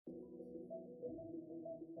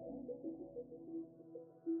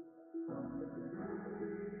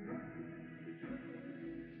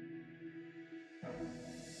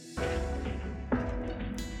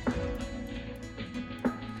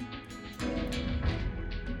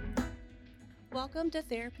Welcome to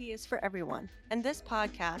Therapy is for Everyone. In this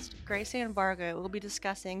podcast, Grace Ann Vargo will be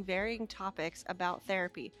discussing varying topics about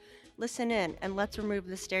therapy. Listen in and let's remove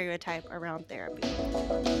the stereotype around therapy.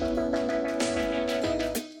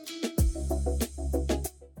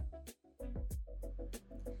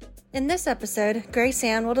 In this episode, Grace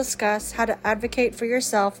Ann will discuss how to advocate for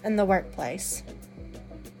yourself in the workplace.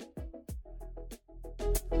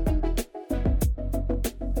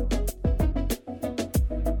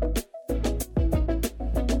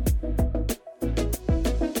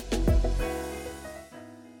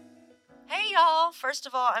 First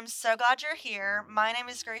of all, I'm so glad you're here. My name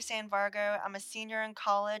is Grace Ann Vargo. I'm a senior in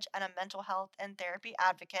college and a mental health and therapy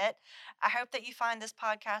advocate. I hope that you find this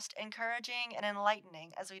podcast encouraging and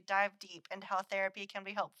enlightening as we dive deep into how therapy can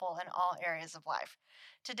be helpful in all areas of life.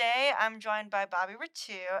 Today, I'm joined by Bobby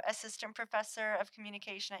Rettew, Assistant Professor of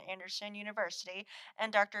Communication at Anderson University,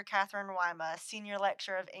 and Dr. Katherine Wyma, Senior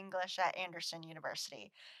Lecturer of English at Anderson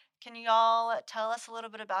University. Can you all tell us a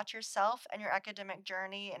little bit about yourself and your academic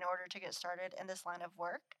journey in order to get started in this line of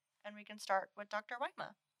work? And we can start with Dr. Wyma.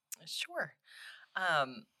 Sure.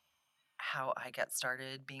 How I got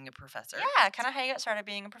started being a professor. Yeah, kind of how you got started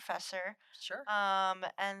being a professor. Sure.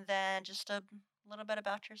 And then just a little bit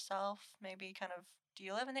about yourself. Maybe kind of, do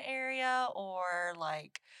you live in the area or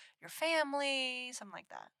like your family, something like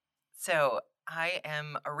that? So I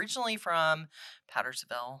am originally from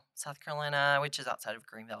Powdersville, South Carolina, which is outside of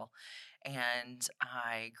Greenville, and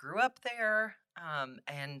I grew up there.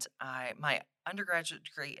 And my undergraduate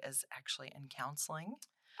degree is actually in counseling.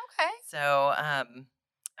 Okay. So I'm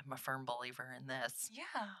a firm believer in this.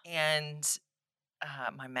 Yeah. And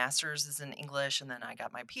my master's is in English, and then I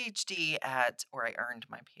got my PhD or I earned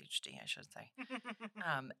my PhD, I should say,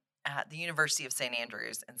 at the University of St.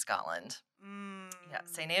 Andrews in Scotland. Yeah,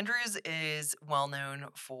 St. Andrews is well known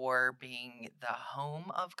for being the home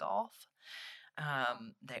of golf.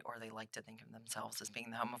 They like to think of themselves as being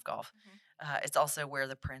the home of golf. Mm-hmm. It's also where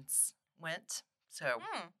the Prince went. So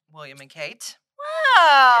William and Kate.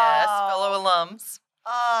 Wow. Yes, fellow alums.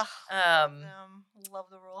 Love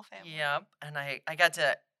the royal family. Yep, and I got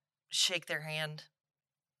to shake their hand.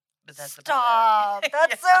 But that's Stop.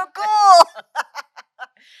 That's Yeah. so cool.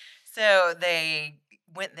 So they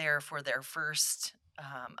went there for their first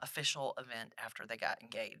official event after they got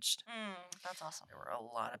engaged. That's awesome. There were a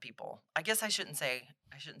lot of people. I guess I shouldn't say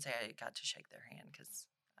I got to shake their hand because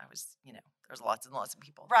I was, there's lots and lots of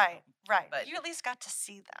people. Right. But you at least got to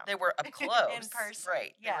see them. They were up close. In person.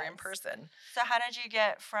 Right. Yes. They were in person. So how did you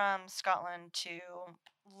get from Scotland to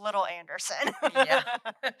Little Anderson? Yeah.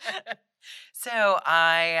 So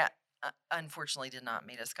I unfortunately did not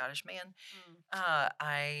meet a Scottish man.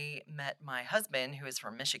 I met my husband, who is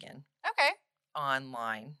from Michigan. Okay.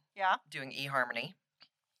 Online. Yeah. Doing eHarmony.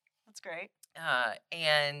 That's great.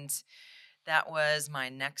 And that was my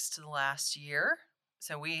next to the last year.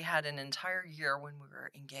 So we had an entire year when we were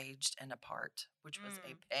engaged and apart, which was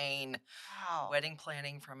a pain. Wow. Wedding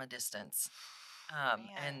planning from a distance.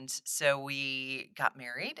 And so we got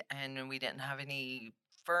married, and we didn't have any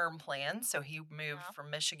firm plans. So he moved from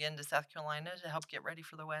Michigan to South Carolina to help get ready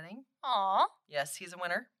for the wedding. Aw. Yes, he's a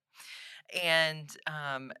winner. And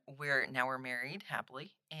we're married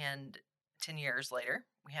happily. And 10 years later,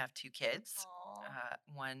 we have 2 kids.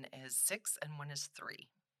 One is 6 and one is 3.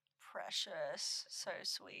 Precious. So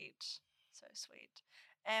sweet. So sweet.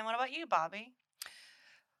 And what about you, Bobby?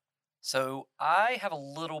 So I have a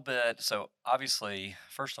little bit. So obviously,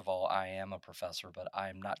 first of all, I am a professor, but I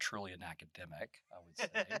am not truly an academic, I would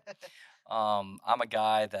say. I'm a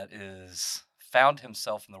guy that is found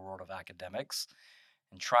himself in the world of academics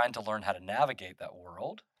and trying to learn how to navigate that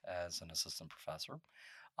world as an assistant professor.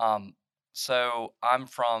 So I'm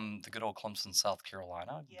from the good old Clemson, South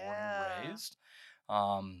Carolina, born and raised.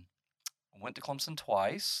 Went to Clemson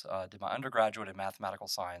twice, did my undergraduate in mathematical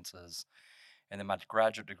sciences, and then my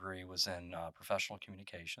graduate degree was in professional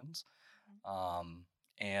communications.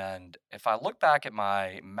 And if I look back at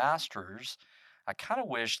my master's, I kind of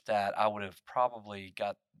wish that I would have probably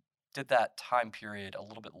did that time period a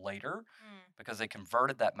little bit later because they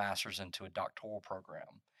converted that master's into a doctoral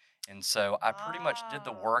program. And so I pretty much did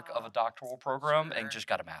the work of a doctoral program and just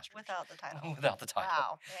got a master's. Without the title. Without the title.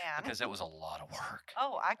 Wow, man. Because it was a lot of work.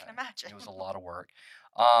 Oh, I can imagine. It was a lot of work.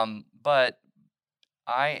 But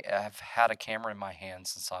I have had a camera in my hand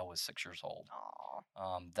since I was 6 years old.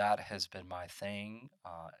 Aww. That has been my thing.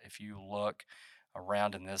 If you look,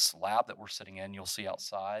 around in this lab that we're sitting in. You'll see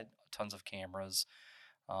outside tons of cameras.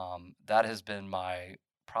 That has been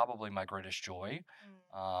probably my greatest joy.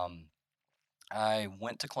 Mm. Um, I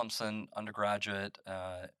went to Clemson undergraduate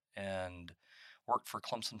and worked for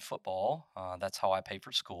Clemson football. That's how I paid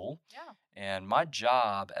for school. Yeah. And my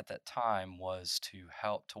job at that time was to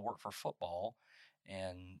help to work for football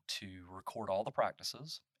and to record all the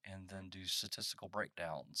practices and then do statistical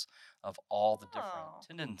breakdowns of all the different Oh.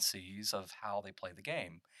 tendencies of how they play the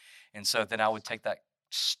game. And so then I would take that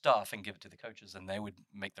stuff and give it to the coaches and they would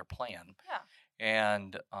make their plan. Yeah.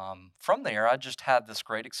 And from there, I just had this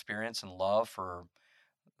great experience and love for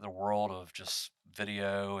the world of just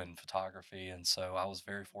video and photography. And so I was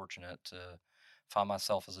very fortunate to find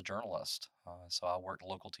myself as a journalist. So I worked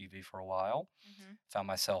local TV for a while, Mm-hmm. found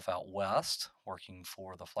myself out west working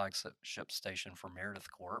for the flagship station for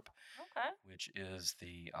Meredith Corp, Okay. which is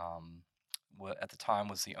what at the time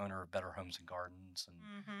was the owner of Better Homes and Gardens and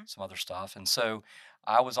Mm-hmm. some other stuff. And so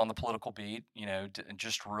I was on the political beat, and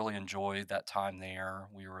just really enjoyed that time there.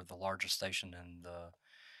 We were the largest station in the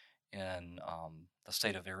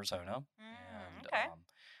state of Arizona, and Okay.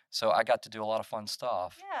 so I got to do a lot of fun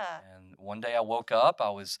stuff. Yeah. And one day I woke up, I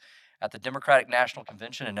was at the Democratic National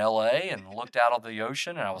Convention in LA and looked out on the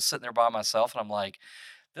ocean, and I was sitting there by myself, and I'm like,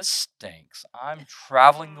 this stinks. I'm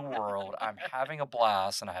traveling the world, I'm having a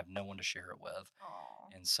blast, and I have no one to share it with. Aw.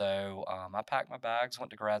 And so I packed my bags,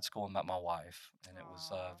 went to grad school, and met my wife, and it was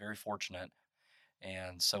Aw. very fortunate.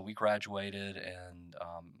 And so we graduated and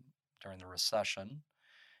during the recession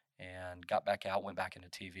and got back out, went back into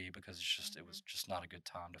TV because it was just not a good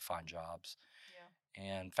time to find jobs, Yeah.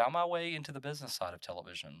 and found my way into the business side of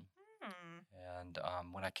television. Hmm. And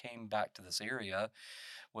when I came back to this area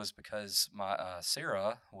was because my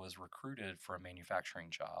Sarah was recruited for a manufacturing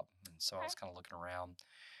job, and so I Okay. was kind of looking around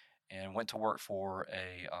and went to work for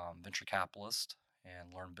a venture capitalist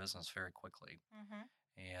and learned business very quickly. Mm-hmm.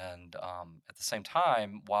 And at the same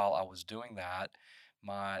time, while I was doing that,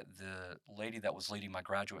 the lady that was leading my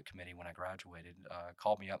graduate committee when I graduated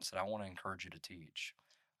called me up and said, "I want to encourage you to teach.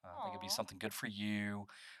 I think it'd be Aw. something good for you.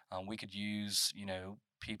 We could use,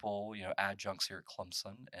 people, adjuncts here at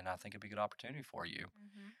Clemson, and I think it'd be a good opportunity for you."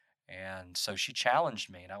 Mm-hmm. And so she challenged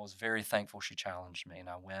me, and I was very thankful she challenged me, and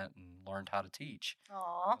I went and learned how to teach. It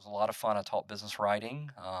Aw. was a lot of fun. I taught business writing,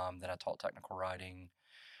 then I taught technical writing,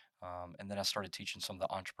 and then I started teaching some of the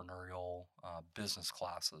entrepreneurial business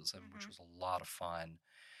classes, and which Mm-hmm. was a lot of fun.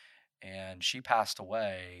 And she passed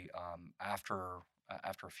away after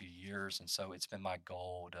a few years, and so it's been my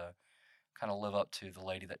goal to kind of live up to the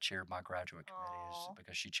lady that chaired my graduate committee, is Aw.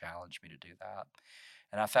 because she challenged me to do that.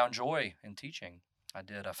 And I found joy in teaching. I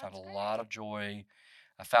did. I found That's a lot great. of joy.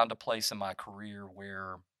 I found a place in my career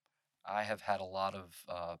where I have had a lot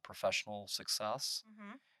of professional success.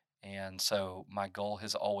 Mm-hmm. And so my goal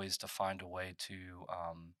is always to find a way to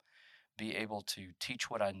be able to teach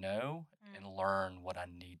what I know and Mm. learn what I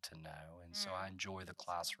need to know. And so I Mm. enjoy the That's good.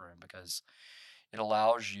 classroom because it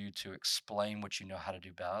allows you to explain what you know how to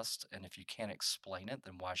do best. And if you can't explain it,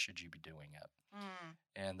 then why should you be doing it? Mm.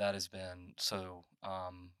 And that has been so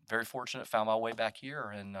very fortunate. Found my way back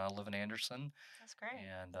here and live in Anderson, That's great.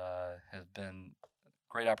 and have been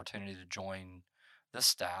great opportunity to join this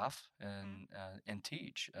staff Mm-hmm. and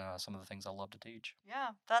teach some of the things I love to teach.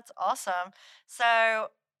 Yeah, that's awesome.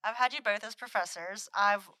 So I've had you both as professors.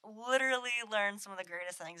 I've literally learned some of the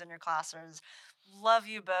greatest things in your classes. Love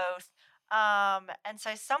you both. And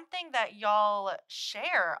so something that y'all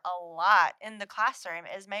share a lot in the classroom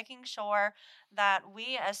is making sure that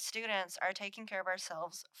we as students are taking care of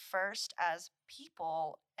ourselves first as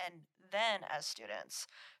people and then as students.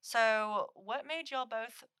 So what made y'all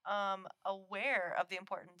both aware of the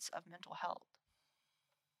importance of mental health?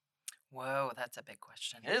 Whoa, that's a big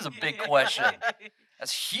question. It is a big question.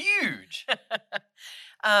 That's huge.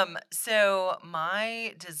 So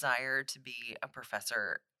my desire to be a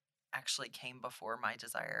professor actually came before my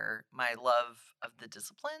love of the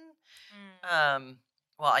discipline. Mm. Um,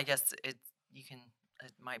 well, I guess it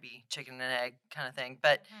might be chicken and egg kind of thing,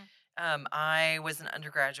 but Mhm. I was an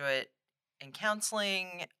undergraduate in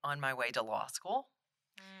counseling on my way to law school,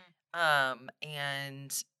 Mm.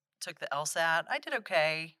 and took the LSAT. I did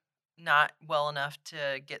okay, not well enough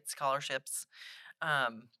to get scholarships.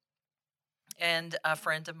 Um, and a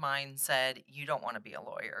friend of mine said, "You don't want to be a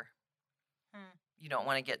lawyer. Mm. You don't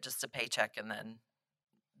want to get just a paycheck and then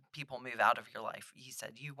people move out of your life." He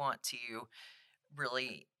said, "You want to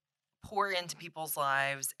really pour into people's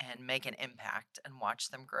lives and make an impact and watch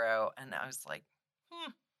them grow." And I was like,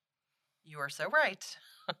 "You are so right."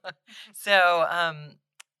 So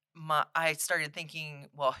I started thinking,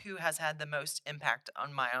 well, who has had the most impact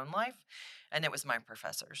on my own life? And it was my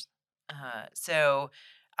professors. So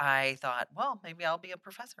I thought, well, maybe I'll be a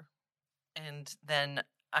professor. And then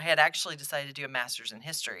I had actually decided to do a master's in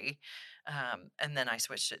history. And then I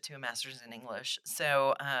switched it to a master's in English.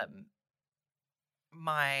 So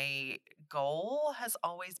my goal has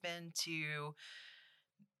always been to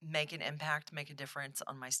make an impact, make a difference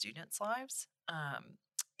on my students' lives.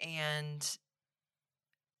 And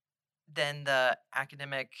then the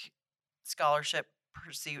academic scholarship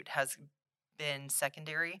pursuit has been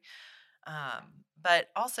secondary. But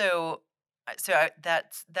also,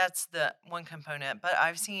 that's the one component. But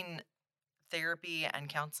I've seen therapy and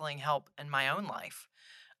counseling help in my own life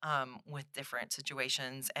with different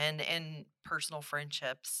situations and in personal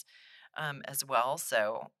friendships as well.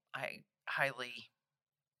 So I highly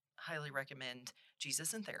recommend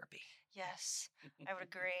Jesus in therapy. Yes, I would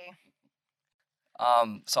agree.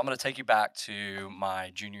 So I'm going to take you back to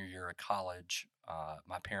my junior year of college.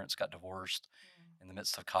 My parents got divorced in the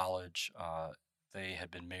midst of college. They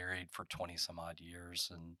had been married for 20 some odd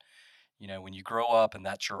years. And, when you grow up and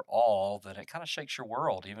that's your all, then it kind of shakes your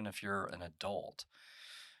world, even if you're an adult.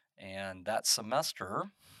 And that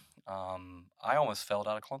semester, I almost failed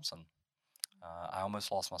out of Clemson. I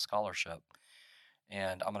almost lost my scholarship.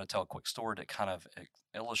 And I'm going to tell a quick story that kind of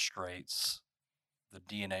illustrates the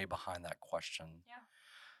DNA behind that question. Yeah.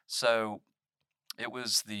 So it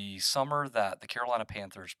was the summer that the Carolina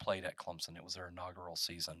Panthers played at Clemson. It was their inaugural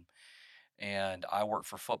season. And I worked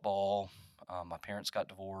for football. My parents got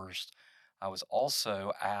divorced. I was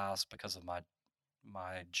also asked, because of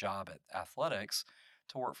my job at athletics,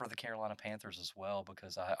 to work for the Carolina Panthers as well,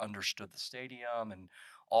 because I understood the stadium and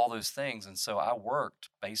all those things. And so I worked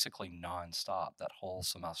basically nonstop that whole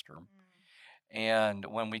semester. And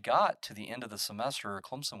when we got to the end of the semester,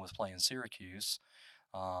 Clemson was playing Syracuse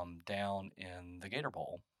down in the Gator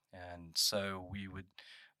Bowl. And so we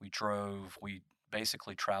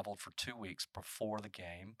basically traveled for 2 weeks before the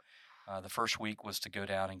game. The first week was to go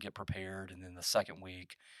down and get prepared, and then the second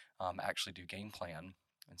week, actually do game plan.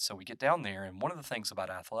 And so we get down there, and one of the things about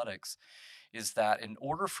athletics is that in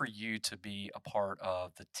order for you to be a part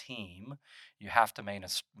of the team, you have to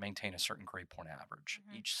maintain a certain grade point average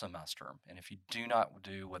each semester. And if you do not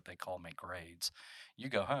do what they call make grades, you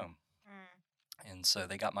go home. And so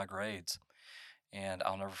they got my grades, and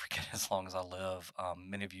I'll never forget as long as I live.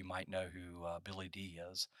 Many of you might know who Billy D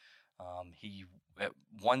is. He at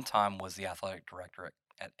one time was the athletic director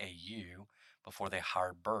at AU before they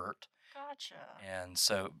hired Bert. Gotcha. And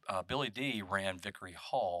so Billy D ran Vickery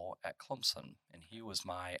Hall at Clemson, and he was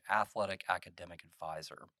my athletic academic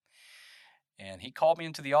advisor. And he called me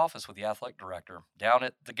into the office with the athletic director down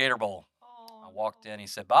at the Gator Bowl. Oh, I walked in. He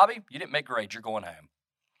said, "Bobby, you didn't make grades. You're going home.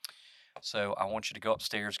 So I want you to go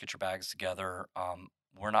upstairs, get your bags together.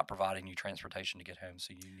 We're not providing you transportation to get home,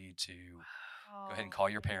 so you need to go ahead and call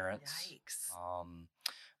your parents." Yikes.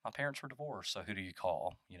 My parents were divorced, so who do you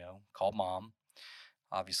call? Called mom.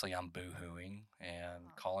 Obviously, I'm boo-hooing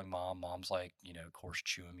and calling mom. Mom's like, of course,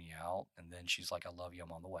 chewing me out. And then she's like, "I love you.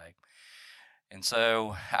 I'm on the way." And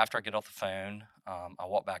so after I get off the phone, I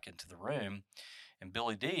walk back into the room, and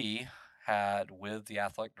Billy D had, with the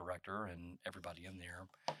athletic director and everybody in there,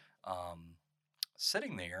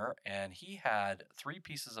 sitting there, and he had 3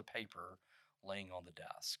 pieces of paper laying on the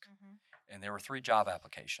desk. And there were 3 job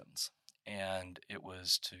applications, and it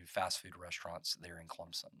was to fast food restaurants there in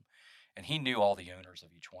Clemson. And he knew all the owners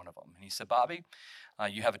of each one of them. And he said, "Bobby,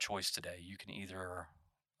 you have a choice today. You can either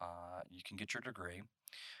you can get your degree,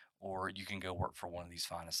 or you can go work for one of these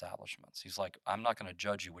fine establishments." He's like, "I'm not going to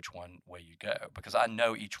judge you which one way you go, because I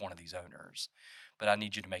know each one of these owners, but I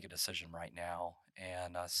need you to make a decision right now."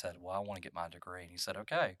 And I said, "Well, I want to get my degree." And he said,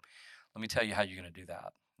 "Okay, let me tell you how you're going to do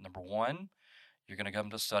that. Number one, you're going to come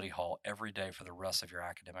to study hall every day for the rest of your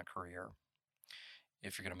academic career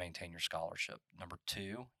if you're going to maintain your scholarship. Number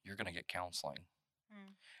two, you're going to get counseling.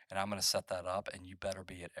 And I'm going to set that up, and you better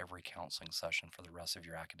be at every counseling session for the rest of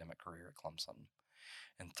your academic career at Clemson.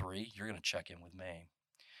 And 3, you're going to check in with me."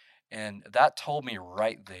 And that told me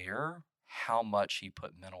right there how much he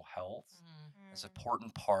put mental health as an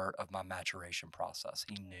important part of my maturation process.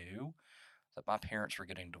 He knew that my parents were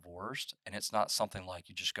getting divorced, and it's not something like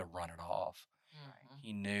you just go run it off.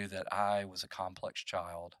 He knew that I was a complex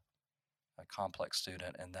child, a complex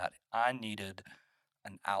student, and that I needed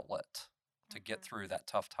an outlet to get through that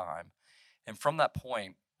tough time. And from that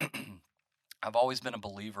point, I've always been a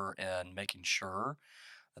believer in making sure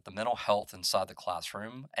that the mental health inside the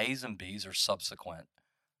classroom, A's and B's are subsequent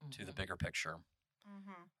to the bigger picture.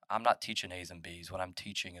 I'm not teaching A's and B's. What I'm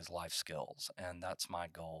teaching is life skills, and that's my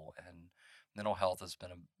goal. And mental health has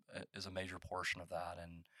been is a major portion of that,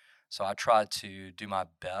 and so I try to do my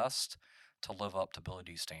best to live up to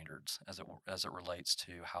ability standards as it relates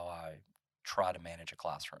to how I try to manage a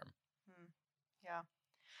classroom. Mm, yeah.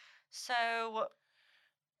 So, I'm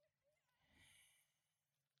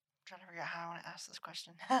trying to figure out how I want to ask this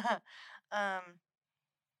question. um,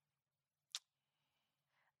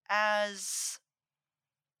 as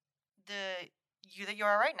the you that you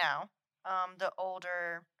are right now, the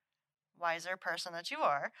older, wiser person that you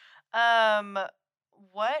are, um,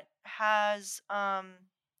 what has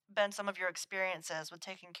been some of your experiences with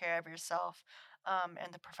taking care of yourself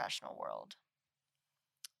in the professional world?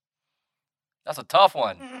 That's a tough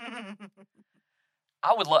one.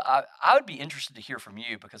 I would be interested to hear from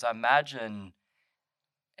you because I imagine,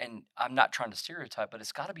 and I'm not trying to stereotype, but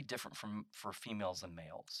it's got to be different from for females and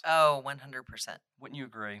males. Oh, 100%. Wouldn't you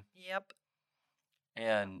agree? Yep.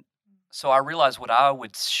 And so I realize what I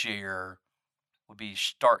would share would be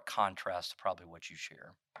stark contrast to probably what you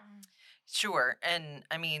share. Mm, Sure. And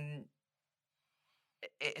I mean,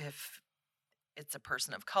 if it's a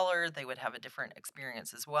person of color, they would have a different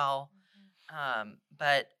experience as well. mhm,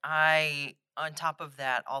 But I, on top of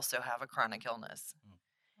that, also have a chronic illness,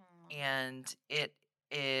 mm, and it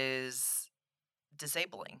is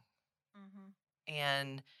disabling. mhm,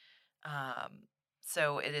 And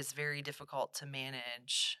so it is very difficult to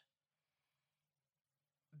manage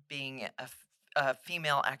being a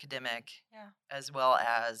female academic yeah. as well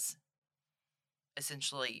as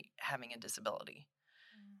essentially having a disability.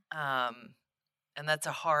 Mm, Um, and it's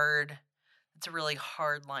a really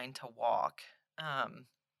hard line to walk. Um,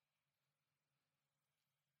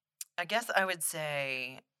 I guess I would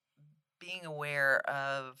say being aware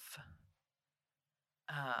of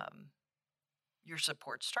um, your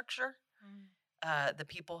support structure, mm, the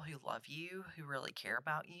people who love you, who really care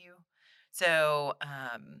about you. So,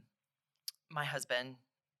 my husband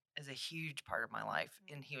is a huge part of my life,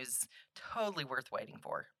 and he was totally worth waiting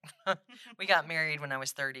for. We got married when I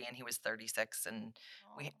was 30, and he was 36, and oh,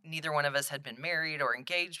 we neither one of us had been married or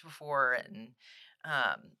engaged before, and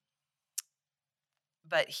um,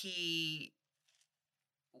 but he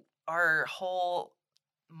our whole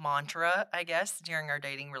mantra, I guess, during our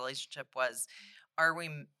dating relationship was, are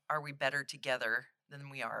we better together than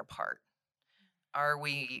we are apart? Are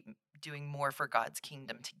we doing more for God's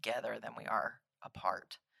kingdom together than we are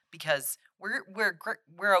apart? Because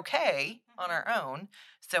we're okay on mhm, our own.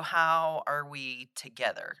 So how are we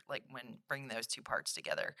together? Like when bring those two parts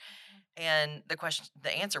together. mhm. And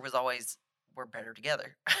the answer was always, we're better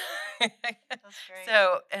together. That's great.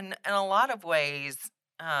 So in a lot of ways,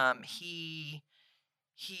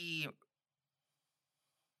 he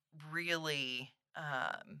really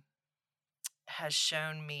has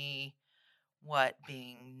shown me what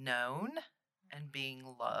being known and being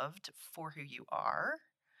loved for who you are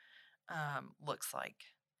looks like.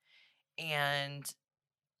 And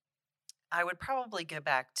I would probably go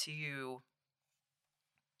back to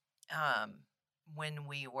um, when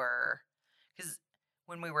we were, because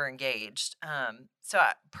when we were engaged. So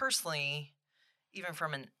I, personally, even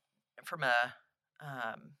from a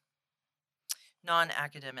um,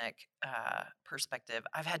 non-academic perspective,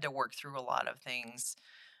 I've had to work through a lot of things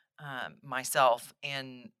myself.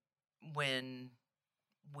 And when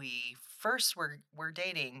we first were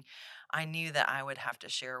dating, I knew that I would have to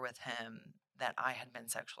share with him that I had been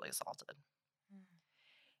sexually assaulted. Mm,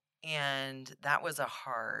 And that was a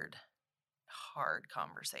hard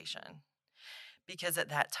conversation because at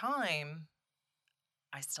that time,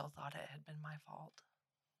 I still thought it had been my fault.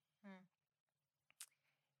 mm,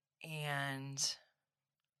 And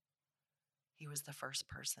he was the first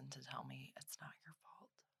person to tell me it's not your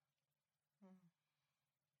fault. mm,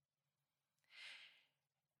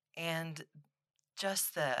 And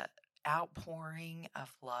just the outpouring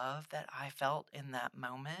of love that I felt in that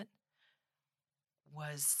moment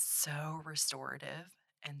was so restorative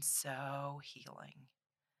and so healing.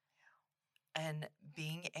 And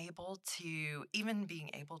being able to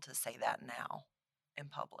say that now in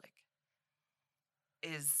public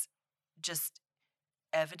is just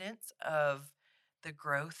evidence of the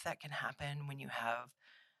growth that can happen when you have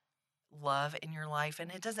love in your life.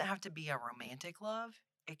 And it doesn't have to be a romantic love,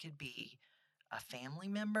 it could be a family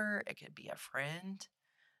member, it could be a friend,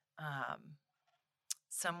 um,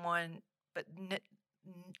 someone, but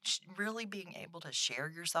really being able to share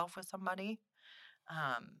yourself with somebody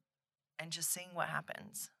um, and just seeing what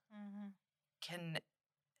happens mhm. can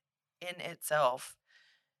in itself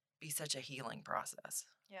be such a healing process.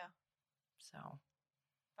 Yeah. So,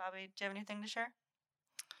 Bobby, do you have anything to share?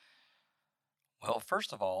 Well,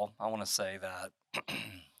 first of all, I want to say that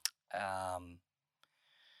um,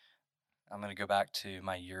 I'm going to go back to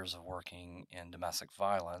my years of working in domestic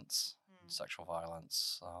violence, and Mm. sexual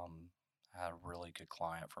violence. I had a really good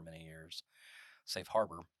client for many years, Safe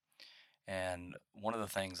Harbor. And one of the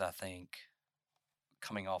things I think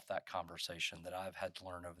coming off that conversation that I've had to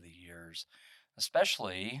learn over the years,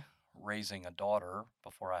 especially raising a daughter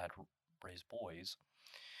before I had raised boys,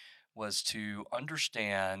 was to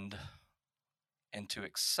understand and to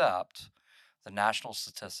accept the national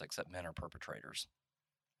statistics that men are perpetrators.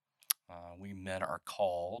 We men are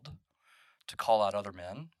called to call out other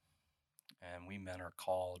men, and we men are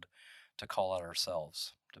called to call out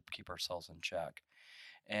ourselves, to keep ourselves in check.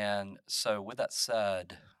 And so, with that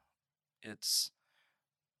said, it's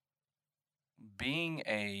being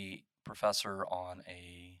a professor on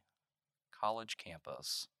a college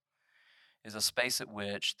campus is a space at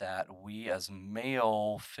which that we as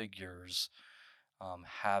male figures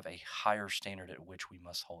have a higher standard at which we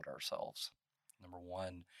must hold ourselves. Number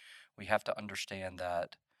one, we have to understand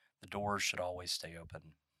that the doors should always stay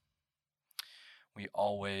open. We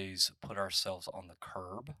always put ourselves on the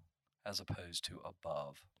curb as opposed to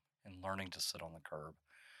above, and learning to sit on the curb.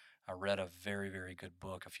 I read a very, very good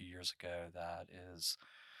book a few years ago that is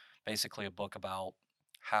basically a book about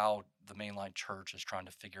how the mainline church is trying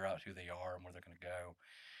to figure out who they are and where they're going to go.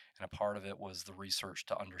 And a part of it was the research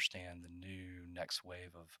to understand the new next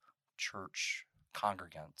wave of church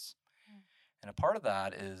congregants. Mm. And a part of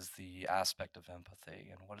that is the aspect of empathy.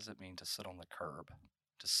 And what does it mean to sit on the curb,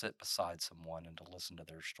 to sit beside someone and to listen to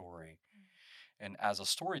their story? And as a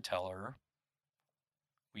storyteller,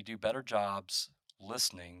 we do better jobs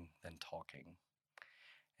listening than talking.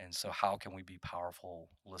 And so, how can we be powerful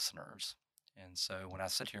listeners? And so, when I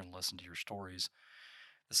sit here and listen to your stories,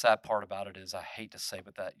 the sad part about it is I hate to say,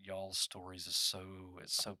 but that y'all's stories is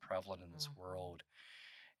it's so prevalent in this world.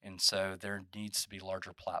 And so there needs to be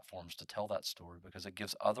larger platforms to tell that story because it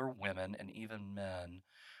gives other women and even men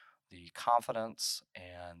the confidence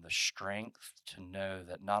and the strength to know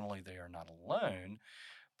that not only they are not alone,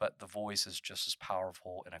 but the voice is just as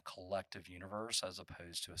powerful in a collective universe as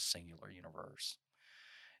opposed to a singular universe.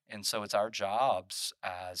 And so it's our jobs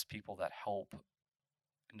as people that help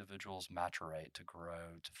individuals maturate, to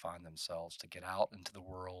grow, to find themselves, to get out into the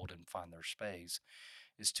world and find their space,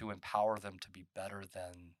 is to empower them to be better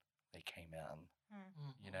than they came in,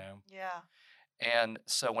 you know? Yeah. And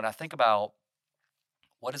so when I think about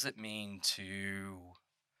what does it mean to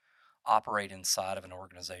operate inside of an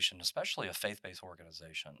organization, especially a faith-based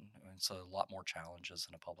organization, it's a lot more challenges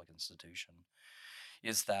than a public institution,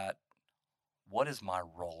 is that what is my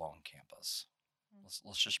role on campus?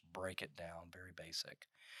 Let's just break it down very basic.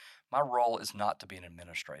 My role is not to be an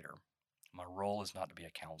administrator. My role is not to be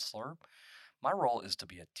a counselor. My role is to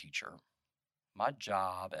be a teacher. My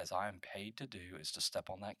job, as I am paid to do, is to step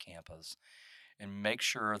on that campus and make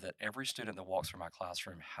sure that every student that walks through my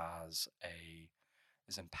classroom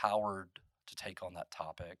is empowered to take on that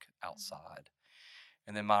topic outside.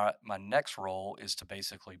 And then my next role is to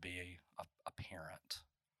basically be a parent.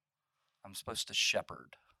 I'm supposed to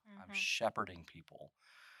shepherd. I'm shepherding people.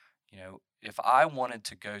 You know, if I wanted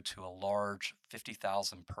to go to a large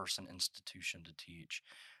 50,000 person institution to teach,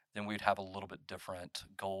 then we'd have a little bit different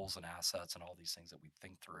goals and assets and all these things that we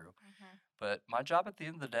think through. But my job at the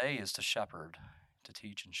end of the day is to shepherd, to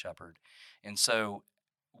teach and shepherd. And so,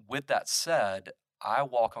 with that said, I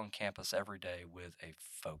walk on campus every day with a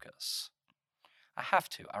focus. I have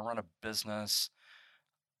to. I run a business.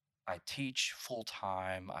 I teach full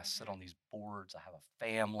time. I sit on these boards. I have a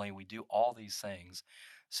family. We do all these things.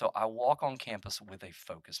 So I walk on campus with a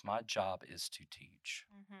focus. My job is to teach.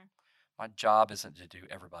 My job isn't to do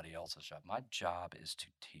everybody else's job. My job is to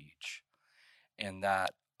teach. And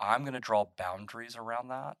that I'm going to draw boundaries around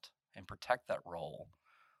that and protect that role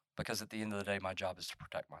because at the end of the day, my job is to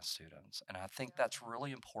protect my students. And I think that's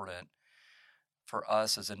really important for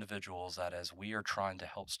us as individuals, that as we are trying to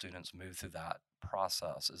help students move through that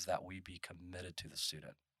process, is that we be committed to the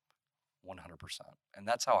student 100%. And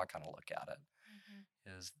that's how I kind of look at it,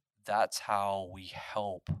 is that's how we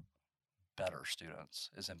help better students,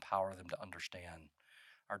 is empower them to understand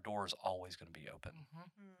our door is always going to be open,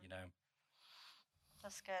 you know?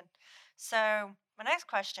 That's good. So, my next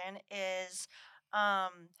question is,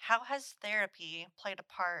 how has therapy played a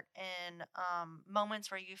part in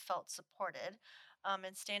moments where you felt supported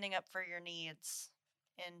and standing up for your needs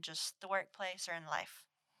in just the workplace or in life?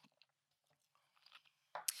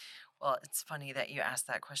 Well, it's funny that you asked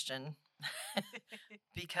that question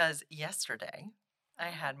because yesterday I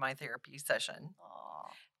had my therapy session. Aw.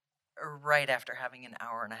 right after having an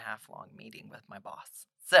hour and a half long meeting with my boss.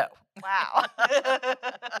 So, Wow.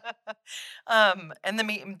 and the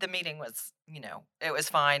meeting was, it was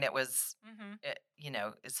fine. It was, Mhm.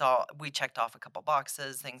 it's all, we checked off a couple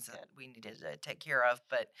boxes, things that Good. we needed to take care of,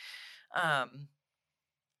 but um,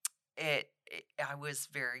 I was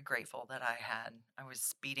very grateful that I was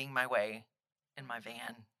speeding my way in my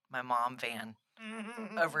van, my mom van,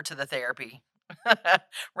 over to the therapy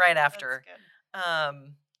right That's after. good.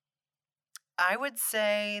 Um, I would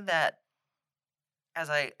say that as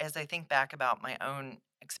I think back about my own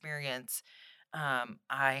experience,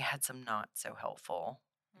 I had some not so helpful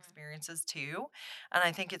experiences too, and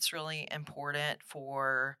I think it's really important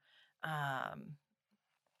for um,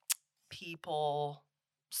 people,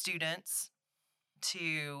 students,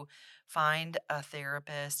 to find a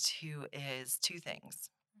therapist who is two things.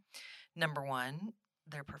 Number one,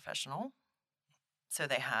 they're professional, so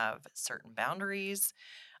they have certain boundaries.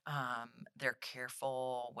 They're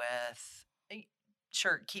careful with,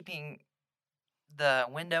 sure, keeping the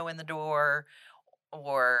window in the door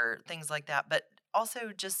or things like that, but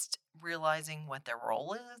also just realizing what their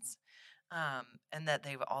role is, and that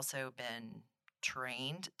they've also been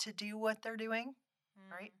trained to do what they're doing,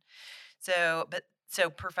 right? So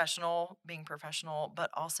professional, being professional, but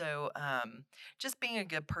also just being a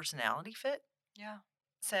good personality fit. Yeah.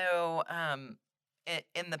 So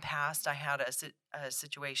in the past, I had a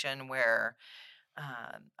situation where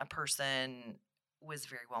a person was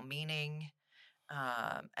very well meaning,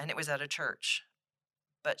 and it was at a church,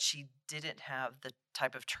 but she didn't have the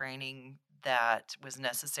type of training that was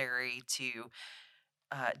necessary to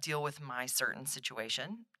deal with my certain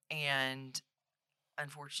situation. And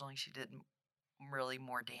unfortunately, she did really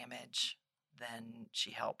more damage than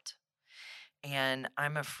she helped. And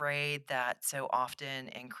I'm afraid that so often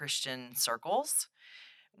in Christian circles,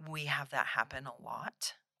 we have that happen a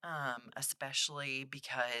lot, especially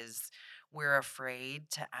because we're afraid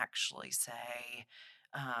to actually say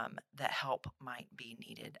that help might be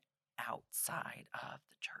needed outside of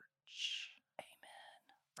the church.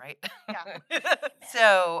 Amen. Right? Yeah.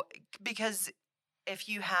 So, because if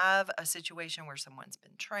you have a situation where someone's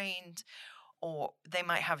been trained, or they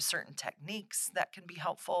might have certain techniques that can be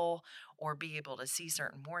helpful, or be able to see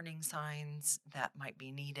certain warning signs that might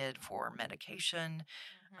be needed for medication.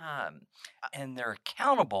 Um, And they're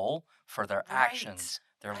accountable for their right, actions.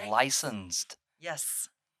 They're right. licensed. Yes,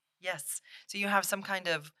 yes. So you have some kind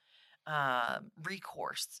of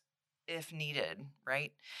recourse if needed,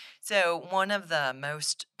 right? So one of the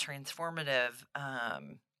most transformative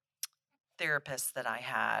therapists that I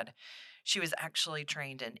had, she was actually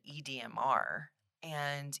trained in EDMR,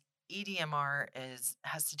 and EDMR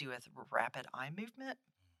has to do with rapid eye movement.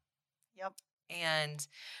 Yep. And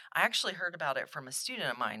I actually heard about it from a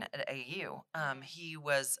student of mine at AU. He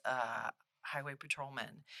was a highway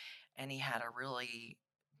patrolman, and he had a really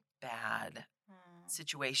bad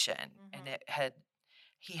situation, and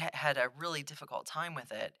he had a really difficult time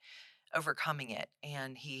with it, overcoming it,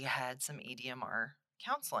 and he had some EDMR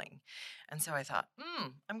counseling. And so I thought,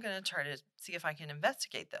 I'm going to try to see if I can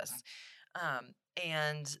investigate this.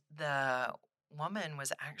 And the woman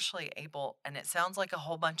was actually able, and it sounds like a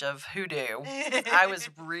whole bunch of hoodoo. I was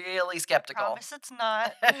really skeptical. Promise it's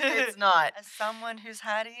not. It's not. As someone who's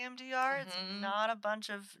had EMDR, it's Mhm. not a bunch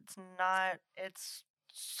of, it's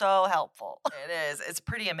so helpful. It is. It's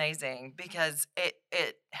pretty amazing because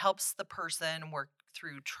it helps the person work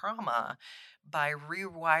through trauma by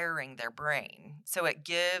rewiring their brain. So it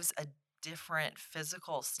gives a different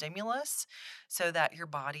physical stimulus so that your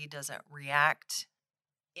body doesn't react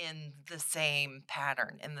in the same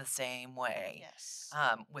pattern, in the same way, Yes.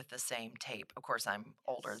 with the same tape. Of course, I'm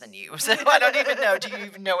older than you, so I don't even know. Do you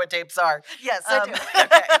even know what tapes are? Yes, I do.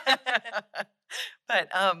 Okay. But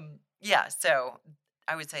yeah, so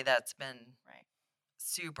I would say that's been Right.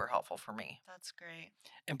 super helpful for me. That's great.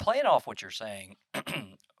 And playing off what you're saying,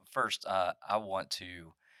 first, I want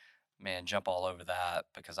to, jump all over that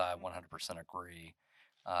because I 100% agree.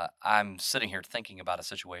 I'm sitting here thinking about a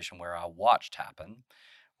situation where I watched happen,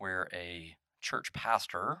 where a church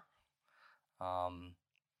pastor um,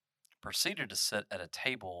 proceeded to sit at a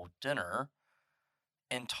table dinner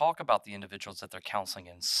and talk about the individuals that they're counseling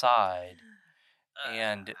inside.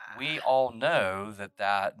 And we all know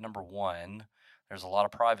that number one, there's a lot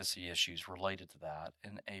of privacy issues related to that.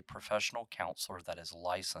 And a professional counselor that is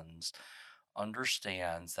licensed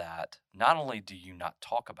understands that not only do you not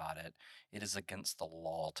talk about it, it is against the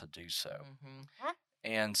law to do so. Mhm.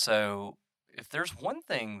 And so, if there's one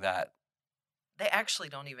thing that They actually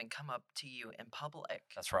don't even come up to you in public.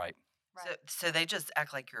 that's right, Right. So they just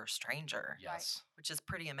act like you're a stranger, yes, which is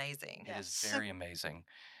pretty amazing. it is Yes. very amazing.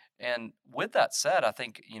 And with that said, I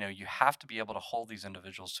think, you have to be able to hold these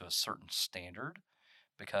individuals to a certain standard,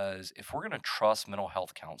 because if we're going to trust mental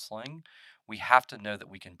health counseling, we have to know that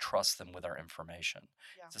we can trust them with our information.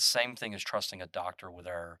 Yeah. It's the same thing as trusting a doctor with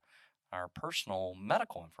our personal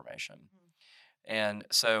medical information. And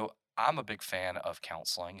so I'm a big fan of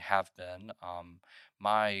counseling, have been.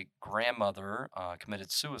 My grandmother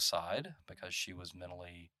committed suicide because she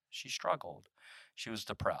struggled. She was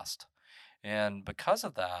depressed. And because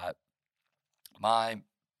of that, my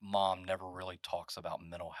mom never really talks about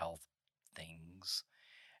mental health things.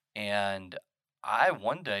 And I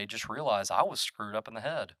one day just realized I was screwed up in the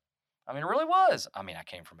head. I mean, it really was. I mean, I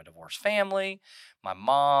came from a divorced family, my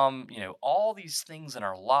mom, all these things in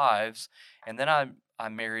our lives. And then I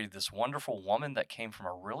married this wonderful woman that came from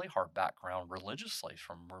a really hard background religiously,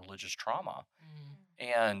 from religious trauma.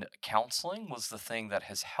 And counseling was the thing that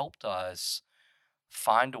has helped us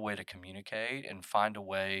find a way to communicate and find a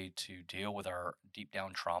way to deal with our deep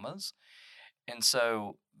down traumas. And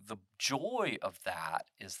so the joy of that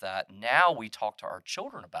is that now we talk to our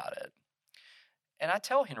children about it. And I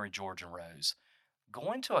tell Henry, George, and Rose,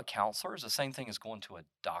 going to a counselor is the same thing as going to a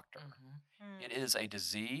doctor. It is a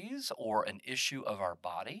disease or an issue of our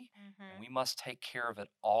body, and we must take care of it,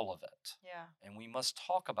 all of it. Yeah. And we must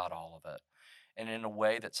talk about all of it, and in a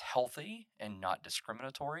way that's healthy and not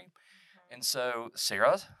discriminatory. And so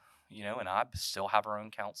Sarah, and I still have our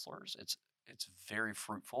own counselors. It's very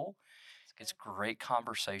fruitful. It's great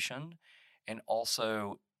conversation. And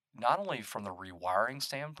also, not only from the rewiring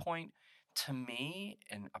standpoint, to me,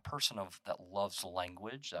 and a person that loves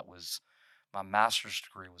language, that was my master's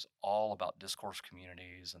degree was all about discourse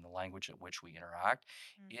communities and the language at which we interact.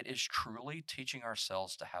 It is truly teaching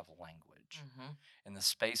ourselves to have language in the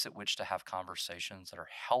space at which to have conversations that are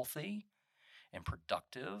healthy and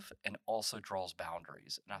productive, and also draws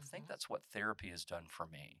boundaries. And I think that's what therapy has done for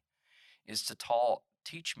me, is to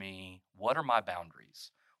teach me, what are my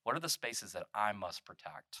boundaries? What are the spaces that I must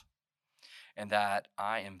protect? And that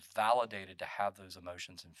I am validated to have those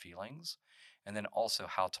emotions and feelings, and then also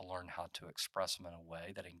how to learn how to express them in a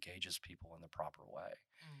way that engages people in the proper way.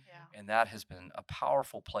 Yeah. And that has been a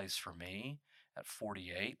powerful place for me at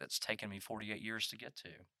 48, that's taken me 48 years to get to.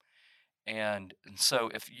 And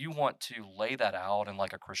so if you want to lay that out in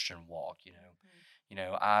like a Christian walk,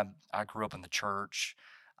 I grew up in the church.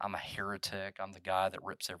 I'm a heretic. I'm the guy that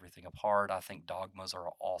rips everything apart. I think dogmas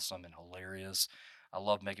are awesome and hilarious. I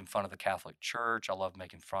love making fun of the Catholic Church. I love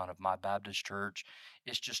making fun of my Baptist church.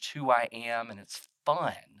 It's just who I am, and it's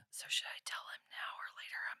fun. So should I tell him now or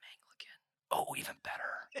later I'm Anglican? Oh, even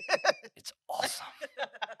better. It's awesome.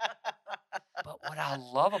 But what I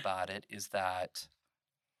love about it is that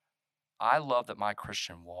I love that my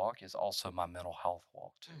Christian walk is also my mental health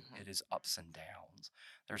walk too. It is ups and downs.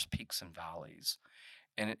 There's peaks and valleys.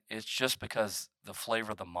 And it's just because the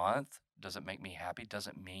flavor of the month doesn't make me happy,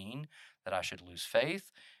 doesn't mean that I should lose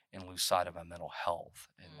faith and lose sight of my mental health.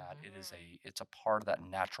 And that it's a part of that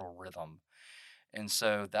natural rhythm. And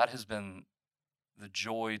so that has been the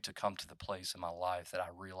joy to come to the place in my life that I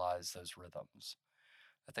realize those rhythms,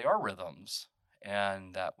 that they are rhythms,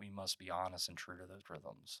 and that we must be honest and true to those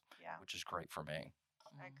rhythms, Yeah. which is great for me.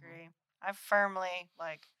 I agree. I firmly,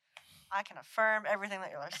 I can affirm everything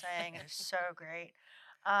that y'all are saying. It is so great.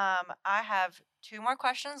 I have 2 more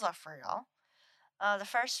questions left for y'all. The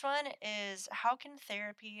first one is, how can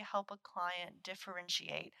therapy help a client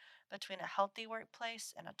differentiate between a healthy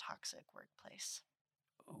workplace and a toxic workplace?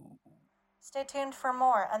 Ooh. Stay tuned for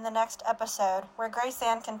more in the next episode, where Grace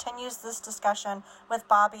Ann continues this discussion with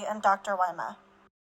Bobby and Dr. Wyma.